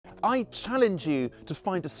I challenge you to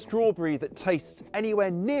find a strawberry that tastes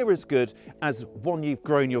anywhere near as good as one you've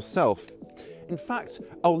grown yourself. In fact,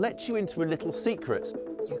 I'll let you into a little secret.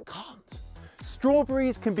 You can't.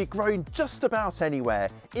 Strawberries can be grown just about anywhere,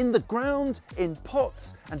 in the ground, in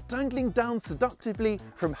pots, and dangling down seductively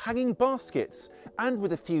from hanging baskets. And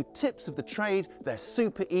with a few tips of the trade, they're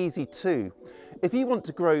super easy too. If you want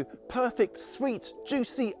to grow perfect, sweet,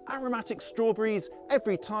 juicy, aromatic strawberries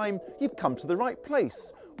every time, you've come to the right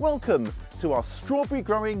place. Welcome to our strawberry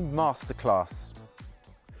growing masterclass.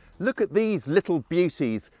 Look at these little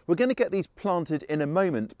beauties. We're going to get these planted in a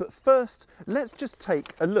moment, but first let's just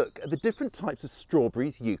take a look at the different types of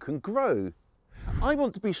strawberries you can grow. I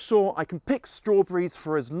want to be sure I can pick strawberries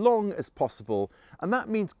for as long as possible, and that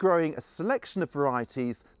means growing a selection of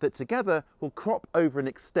varieties that together will crop over an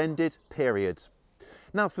extended period.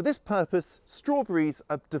 Now for this purpose, strawberries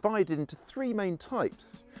are divided into three main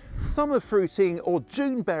types. Summer fruiting or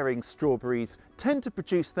June bearing strawberries tend to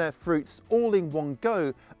produce their fruits all in one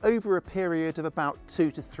go over a period of about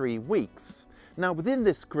 2 to 3 weeks. Now within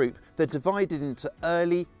this group, they're divided into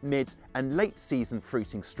early, mid and late season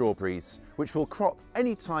fruiting strawberries, which will crop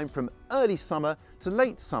any time from early summer to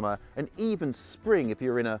late summer and even spring if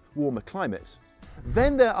you're in a warmer climate.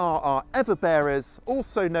 Then there are our everbearers,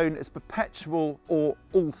 also known as perpetual or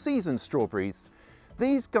all-season strawberries.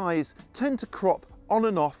 These guys tend to crop on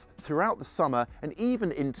and off throughout the summer and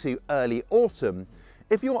even into early autumn.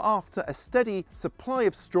 If you're after a steady supply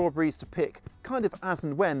of strawberries to pick kind of as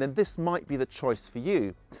and when, then this might be the choice for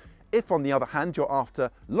you. If on the other hand you're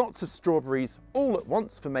after lots of strawberries all at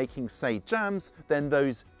once for making, say, jams, then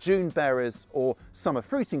those June bearers or summer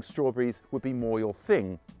fruiting strawberries would be more your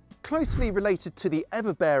thing. Closely related to the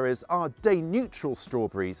everbearers are day-neutral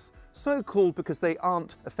strawberries, so called because they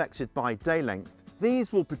aren't affected by day length.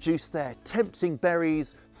 These will produce their tempting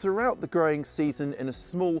berries throughout the growing season in a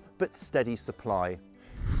small but steady supply.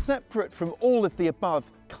 Separate from all of the above,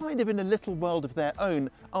 kind of in a little world of their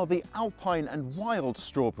own, are the alpine and wild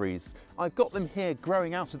strawberries. I've got them here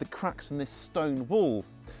growing out of the cracks in this stone wall.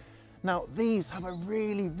 Now these have a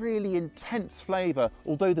really intense flavour,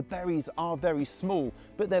 although the berries are very small,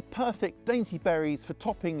 but they're perfect dainty berries for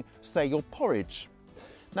topping, say, your porridge.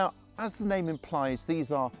 Now, as the name implies,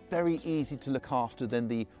 these are very easy to look after than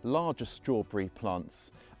the larger strawberry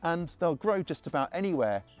plants, and they'll grow just about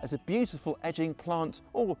anywhere as a beautiful edging plant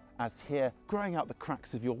or, as here, growing out the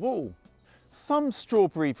cracks of your wall. Some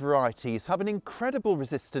strawberry varieties have an incredible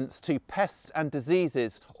resistance to pests and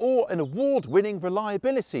diseases, or an award-winning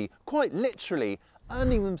reliability, quite literally,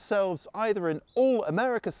 earning themselves either an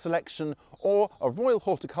All-America selection or a Royal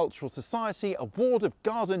Horticultural Society Award of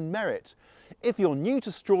Garden Merit. If you're new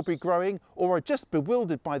to strawberry growing or are just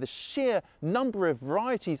bewildered by the sheer number of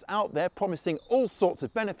varieties out there promising all sorts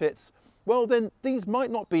of benefits, well then these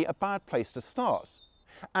might not be a bad place to start.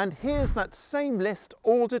 And here's that same list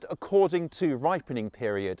ordered according to ripening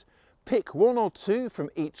period. Pick one or two from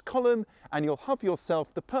each column and you'll have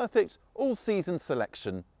yourself the perfect all-season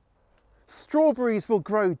selection. Strawberries will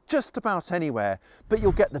grow just about anywhere, but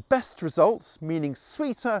you'll get the best results, meaning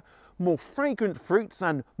sweeter, more fragrant fruits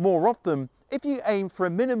and more of them, if you aim for a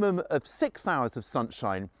minimum of 6 hours of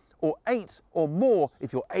sunshine, or 8 or more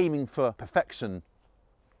if you're aiming for perfection.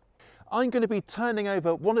 I'm going to be turning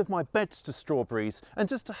over one of my beds to strawberries, and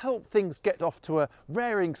just to help things get off to a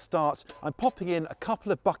rearing start, I'm popping in a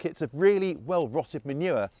couple of buckets of really well-rotted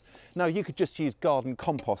manure. Now you could just use garden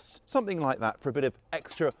compost, something like that, for a bit of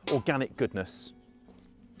extra organic goodness.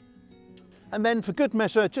 And then for good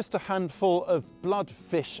measure, just a handful of blood,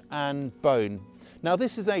 fish and bone. Now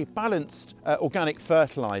this is a balanced organic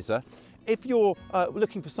fertiliser. If you're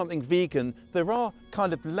looking for something vegan, there are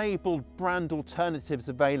kind of labelled brand alternatives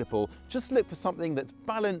available. Just look for something that's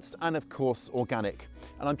balanced and of course organic.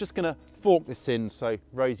 And I'm just going to fork this in so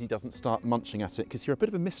Rosie doesn't start munching at it, because you're a bit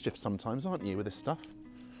of a mischief sometimes, aren't you, with this stuff?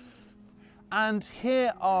 And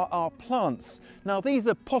here are our plants. Now these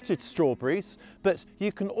are potted strawberries, but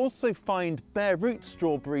you can also find bare root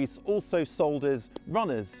strawberries also sold as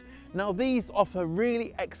runners. Now these offer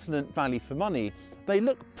really excellent value for money. They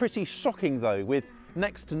look pretty shocking though, with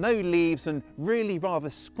next to no leaves and really rather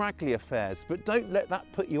scraggly affairs, but don't let that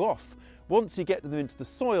put you off. Once you get them into the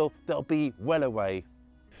soil, they'll be well away.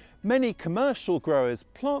 Many commercial growers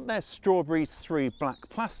plant their strawberries through black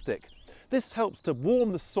plastic. This helps to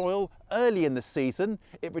warm the soil early in the season,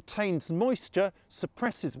 it retains moisture,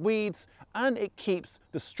 suppresses weeds, and it keeps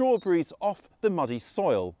the strawberries off the muddy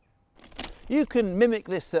soil. You can mimic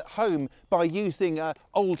this at home by using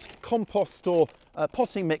old compost or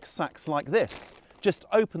potting mix sacks like this. just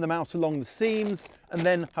open them out along the seams and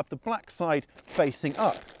then have the black side facing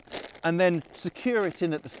up. And then secure it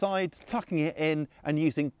in at the sides, tucking it in and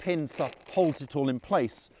using pins to hold it all in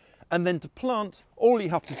place. And then to plant, all you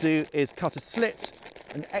have to do is cut a slit,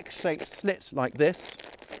 an X-shaped slit like this,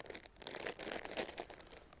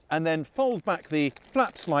 and then fold back the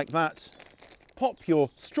flaps like that, pop your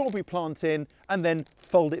strawberry plant in, and then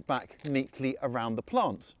fold it back neatly around the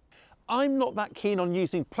plant. I'm not that keen on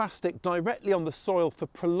using plastic directly on the soil for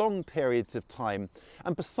prolonged periods of time,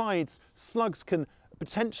 and besides, slugs can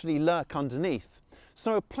potentially lurk underneath.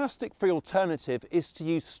 So a plastic-free alternative is to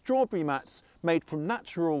use strawberry mats made from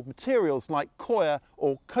natural materials like coir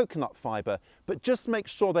or coconut fibre, but just make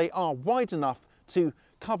sure they are wide enough to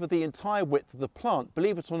cover the entire width of the plant.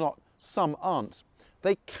 Believe it or not, some aren't.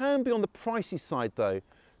 They can be on the pricey side though,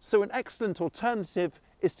 so an excellent alternative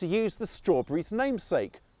is to use the strawberry's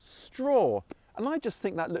namesake, straw, and I just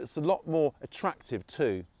think that looks a lot more attractive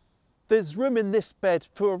too. There's room in this bed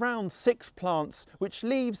for around 6 plants, which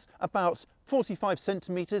leaves about 45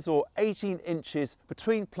 centimetres or 18 inches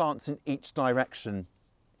between plants in each direction.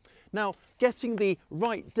 Now, getting the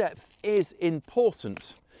right depth is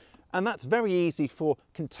important, and that's very easy for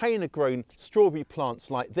container grown strawberry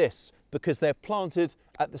plants like this, because they're planted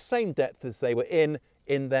at the same depth as they were in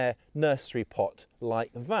their nursery pot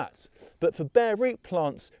like that. But for bare root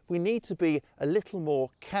plants, we need to be a little more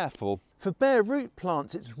careful. For bare root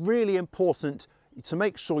plants, it's really important to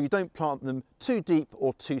make sure you don't plant them too deep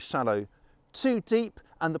or too shallow. Too deep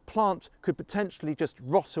and the plant could potentially just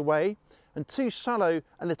rot away, and too shallow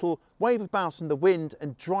and it'll wave about in the wind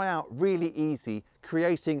and dry out really easy,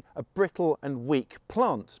 creating a brittle and weak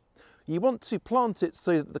plant. You want to plant it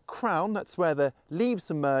so that the crown, that's where the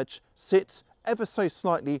leaves emerge, sits ever so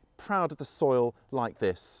slightly proud of the soil like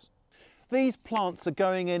this. These plants are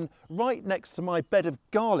going in right next to my bed of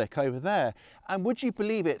garlic over there, and would you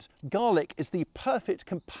believe it, garlic is the perfect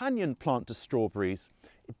companion plant to strawberries.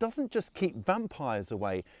 It doesn't just keep vampires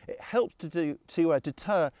away, it helps to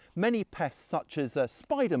deter many pests such as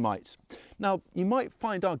spider mites. Now, you might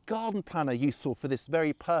find our garden planner useful for this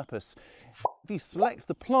very purpose. If you select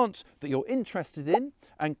the plant that you're interested in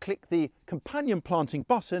and click the companion planting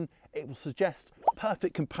button, it will suggest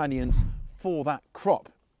perfect companions for that crop.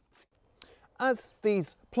 As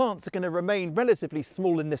these plants are going to remain relatively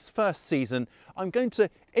small in this first season, I'm going to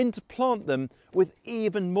interplant them with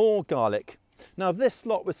even more garlic. Now, this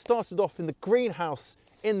lot was started off in the greenhouse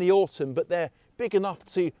in the autumn, but they're big enough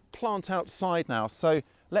to plant outside now, so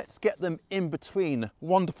let's get them in between.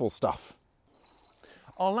 Wonderful stuff.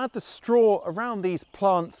 I'll add the straw around these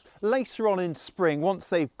plants later on in spring once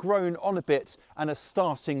they've grown on a bit and are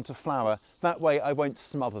starting to flower. That way I won't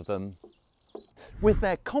smother them. With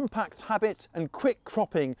their compact habit and quick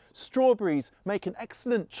cropping, strawberries make an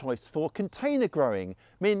excellent choice for container growing,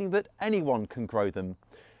 meaning that anyone can grow them.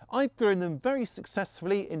 I've grown them very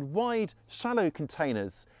successfully in wide, shallow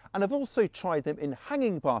containers, and I've also tried them in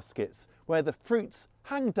hanging baskets where the fruits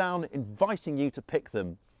hang down, inviting you to pick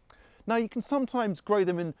them. Now, you can sometimes grow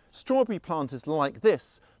them in strawberry planters like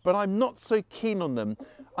this, but I'm not so keen on them.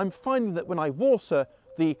 I'm finding that when I water,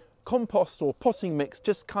 the compost or potting mix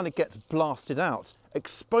just kind of gets blasted out,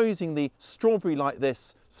 exposing the strawberry like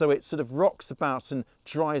this so it sort of rocks about and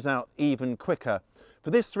dries out even quicker.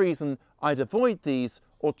 For this reason, I'd avoid these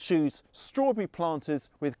or choose strawberry planters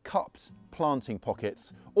with cupped planting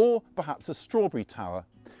pockets, or perhaps a strawberry tower.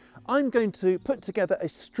 I'm going to put together a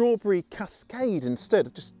strawberry cascade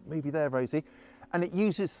instead. Just move you there, Rosie. And it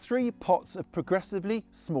uses 3 pots of progressively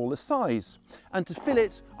smaller size. And to fill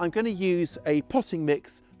it, I'm going to use a potting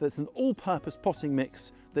mix that's an all-purpose potting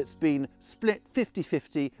mix that's been split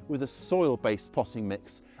 50-50 with a soil-based potting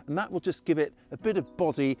mix. And that will just give it a bit of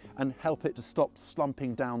body and help it to stop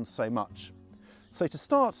slumping down so much. So to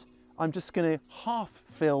start, I'm just going to half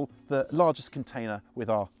fill the largest container with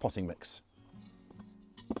our potting mix.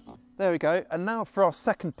 There we go, and now for our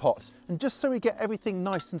second pot. And just so we get everything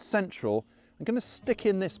nice and central, I'm going to stick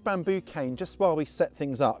in this bamboo cane just while we set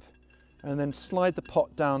things up, and then slide the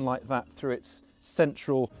pot down like that through its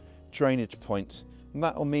central drainage point. And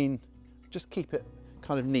that will mean just keep it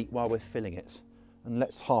kind of neat while we're filling it. And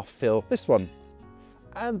let's half fill this one.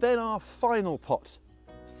 And then our final pot.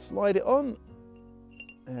 Slide it on.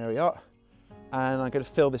 There we are. And I'm going to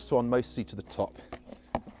fill this one mostly to the top.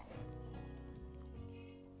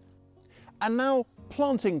 And now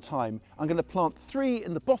planting time. I'm going to plant 3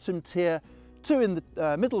 in the bottom tier, 2 in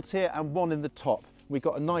the middle tier and 1 in the top. We've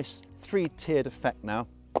got a nice 3-tiered effect now.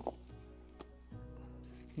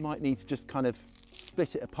 Might need to just kind of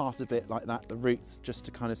split it apart a bit like that, the roots, just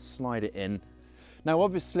to kind of slide it in. Now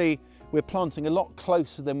obviously we're planting a lot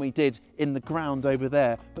closer than we did in the ground over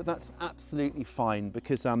there, but that's absolutely fine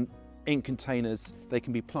because in containers they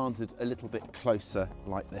can be planted a little bit closer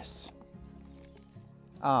like this.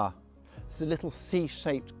 It's a little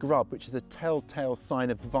C-shaped grub, which is a telltale sign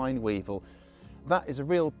of vine weevil. That is a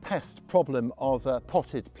real pest problem of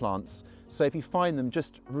potted plants. So if you find them,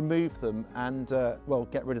 just remove them and, well,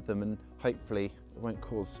 get rid of them, and hopefully it won't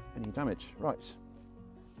cause any damage. Right.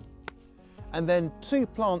 And then 2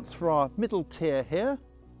 plants for our middle tier here.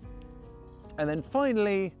 And then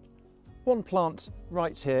finally, 1 plant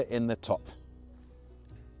right here in the top.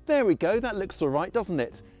 There we go, that looks all right, doesn't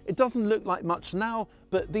it? It doesn't look like much now,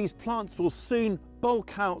 but these plants will soon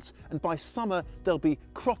bulk out, and by summer they'll be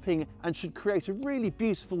cropping and should create a really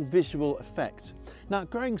beautiful visual effect. Now,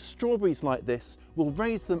 growing strawberries like this will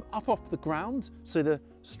raise them up off the ground, so the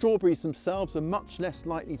strawberries themselves are much less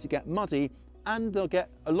likely to get muddy, and they'll get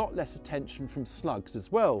a lot less attention from slugs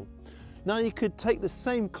as well. Now you could take the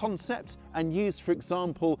same concept and use, for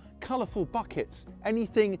example, colourful buckets,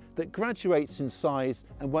 anything that graduates in size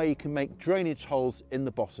and where you can make drainage holes in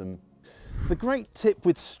the bottom. The great tip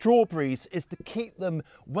with strawberries is to keep them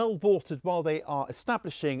well watered while they are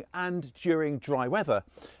establishing and during dry weather.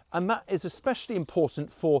 And that is especially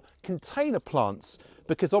important for container plants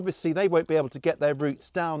because obviously they won't be able to get their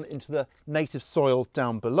roots down into the native soil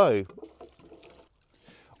down below.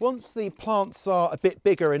 Once the plants are a bit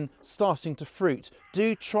bigger and starting to fruit,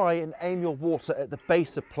 do try and aim your water at the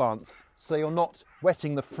base of plants so you're not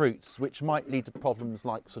wetting the fruits, which might lead to problems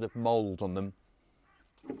like sort of mould on them.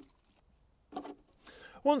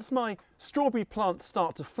 Once my strawberry plants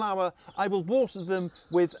start to flower, I will water them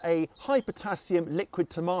with a high potassium liquid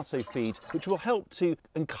tomato feed, which will help to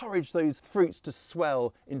encourage those fruits to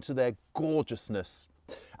swell into their gorgeousness.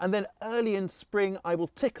 And then early in spring, I will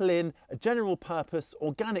tickle in a general purpose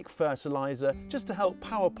organic fertiliser just to help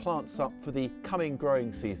power plants up for the coming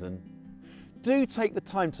growing season. Do take the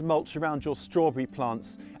time to mulch around your strawberry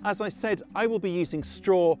plants. As I said, I will be using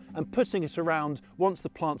straw and putting it around once the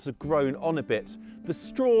plants have grown on a bit. The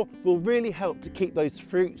straw will really help to keep those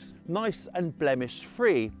fruits nice and blemish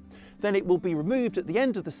free. Then it will be removed at the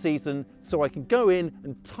end of the season so I can go in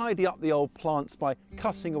and tidy up the old plants by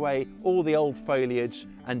cutting away all the old foliage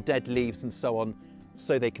and dead leaves and so on,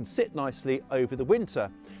 so they can sit nicely over the winter.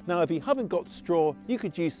 Now, if you haven't got straw, you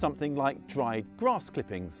could use something like dried grass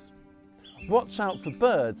clippings. Watch out for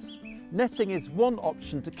birds. Netting is one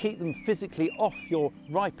option to keep them physically off your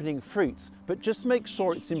ripening fruits, but just make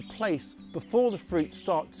sure it's in place before the fruits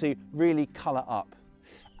start to really colour up.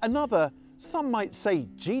 Another, some might say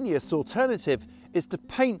genius alternative, is to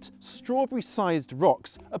paint strawberry-sized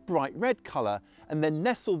rocks a bright red colour and then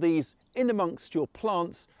nestle these in amongst your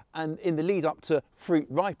plants and in the lead up to fruit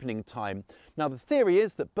ripening time. Now the theory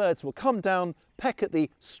is that birds will come down, peck at the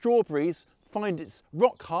strawberries, find it's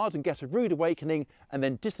rock hard and get a rude awakening and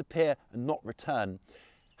then disappear and not return.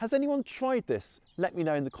 Has anyone tried this? Let me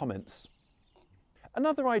know in the comments.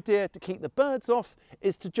 Another idea to keep the birds off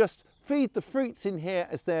is to just feed the fruits in here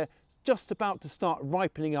as they're just about to start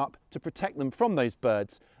ripening up to protect them from those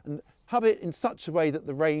birds, and have it in such a way that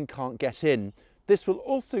the rain can't get in. This will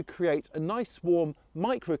also create a nice warm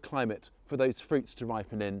microclimate for those fruits to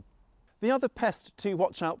ripen in. The other pest to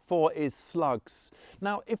watch out for is slugs.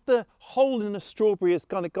 Now, if the hole in a strawberry has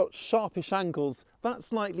kind of got sharpish angles,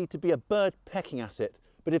 that's likely to be a bird pecking at it.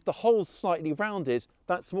 But if the hole's slightly rounded,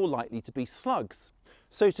 that's more likely to be slugs.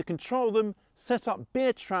 So to control them, set up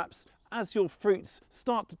beer traps as your fruits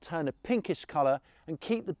start to turn a pinkish colour and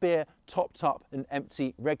keep the beer topped up and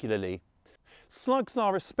empty regularly. Slugs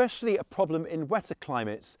are especially a problem in wetter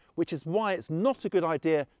climates, which is why it's not a good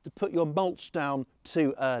idea to put your mulch down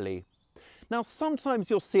too early. Now, sometimes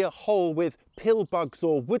you'll see a hole with pill bugs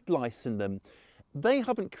or woodlice in them. They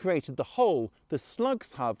haven't created the hole, the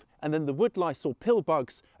slugs have, and then the woodlice or pill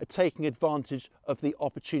bugs are taking advantage of the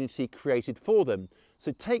opportunity created for them.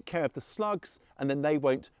 So take care of the slugs and then they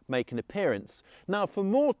won't make an appearance. Now, for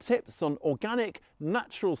more tips on organic,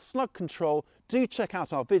 natural slug control, do check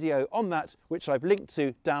out our video on that, which I've linked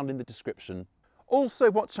to down in the description.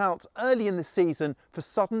 Also watch out early in the season for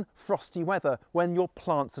sudden frosty weather when your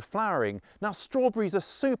plants are flowering. Now, strawberries are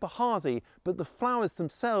super hardy, but the flowers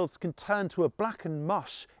themselves can turn to a blackened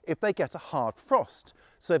mush if they get a hard frost.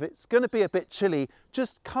 So if it's going to be a bit chilly,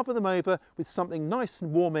 just cover them over with something nice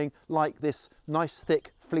and warming like this nice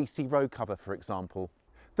thick fleecy row cover, for example.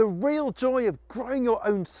 The real joy of growing your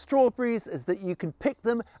own strawberries is that you can pick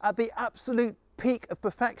them at the absolute peak of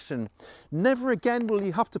perfection. Never again will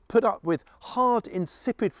you have to put up with hard,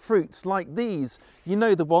 insipid fruits like these. You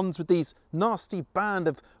know, the ones with these nasty band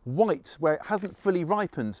of white where it hasn't fully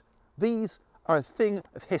ripened. These are a thing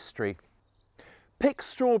of history. Pick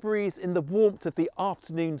strawberries in the warmth of the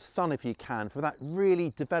afternoon sun if you can for that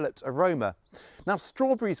really developed aroma. Now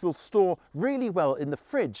strawberries will store really well in the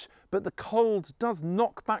fridge, but the cold does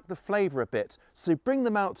knock back the flavour a bit, so bring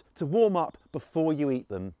them out to warm up before you eat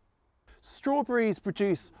them. Strawberries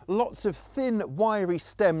produce lots of thin, wiry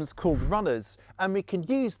stems called runners, and we can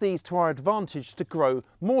use these to our advantage to grow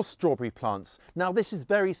more strawberry plants. Now this is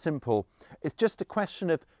very simple. It's just a question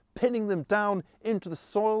of pinning them down into the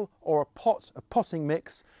soil or a potting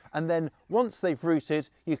mix, and then once they've rooted,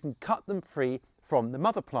 you can cut them free from the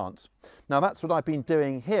mother plant. Now that's what I've been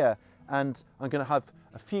doing here, and I'm going to have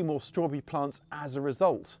a few more strawberry plants as a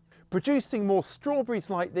result. Producing more strawberries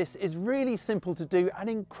like this is really simple to do and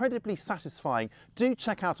incredibly satisfying. Do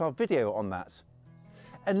check out our video on that.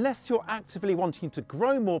 Unless you're actively wanting to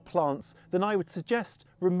grow more plants, then I would suggest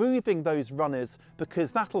removing those runners,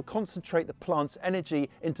 because that'll concentrate the plant's energy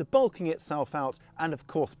into bulking itself out and of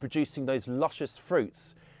course producing those luscious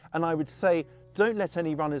fruits. And I would say don't let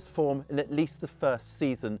any runners form in at least the first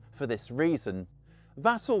season for this reason.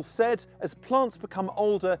 That all said, as plants become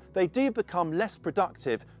older, they do become less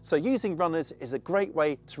productive, so using runners is a great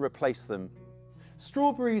way to replace them.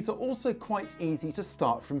 Strawberries are also quite easy to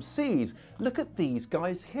start from seed. Look at these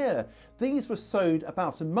guys here. These were sowed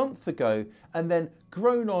about a month ago and then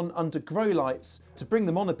grown on under grow lights to bring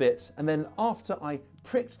them on a bit, and then after I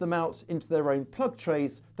pricked them out into their own plug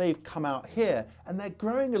trays, they've come out here and they're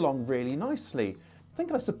growing along really nicely. I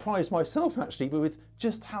think I surprised myself actually with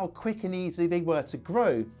just how quick and easy they were to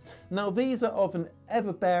grow. Now these are of an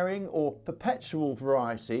ever-bearing or perpetual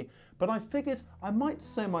variety, but I figured I might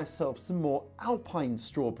sow myself some more alpine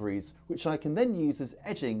strawberries, which I can then use as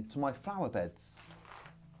edging to my flower beds.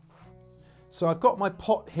 So I've got my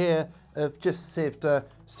pot here of just sieved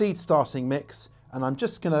seed starting mix, and I'm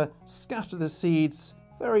just going to scatter the seeds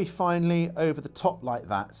very finely over the top like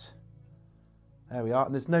that. There we are,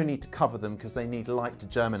 and there's no need to cover them because they need light to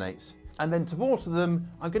germinate. And then to water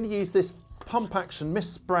them, I'm going to use this pump action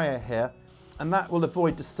mist sprayer here, and that will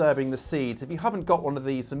avoid disturbing the seeds. If you haven't got one of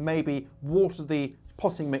these, then maybe water the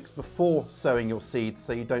potting mix before sowing your seeds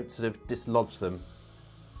so you don't sort of dislodge them.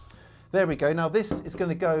 There we go. Now this is going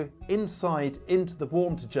to go inside into the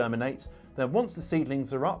warm to germinate. Then once the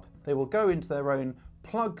seedlings are up, they will go into their own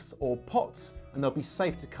plugs or pots, and they'll be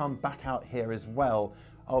safe to come back out here as well.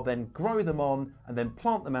 I'll then grow them on and then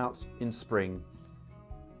plant them out in spring.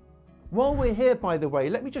 While we're here, by the way,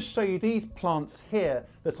 let me just show you these plants here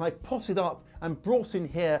that I potted up and brought in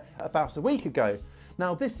here about a week ago.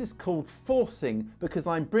 Now this is called forcing because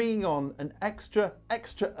I'm bringing on an extra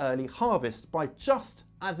early harvest by just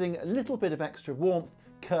adding a little bit of extra warmth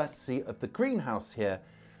courtesy of the greenhouse here.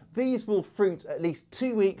 These will fruit at least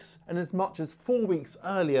 2 weeks and as much as 4 weeks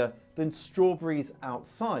earlier than strawberries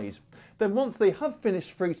outside. Then once they have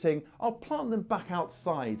finished fruiting, I'll plant them back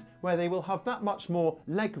outside where they will have that much more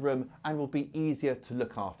legroom and will be easier to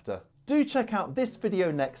look after. Do check out this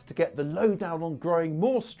video next to get the lowdown on growing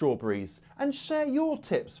more strawberries and share your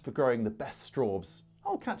tips for growing the best strawbs.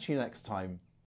 I'll catch you next time.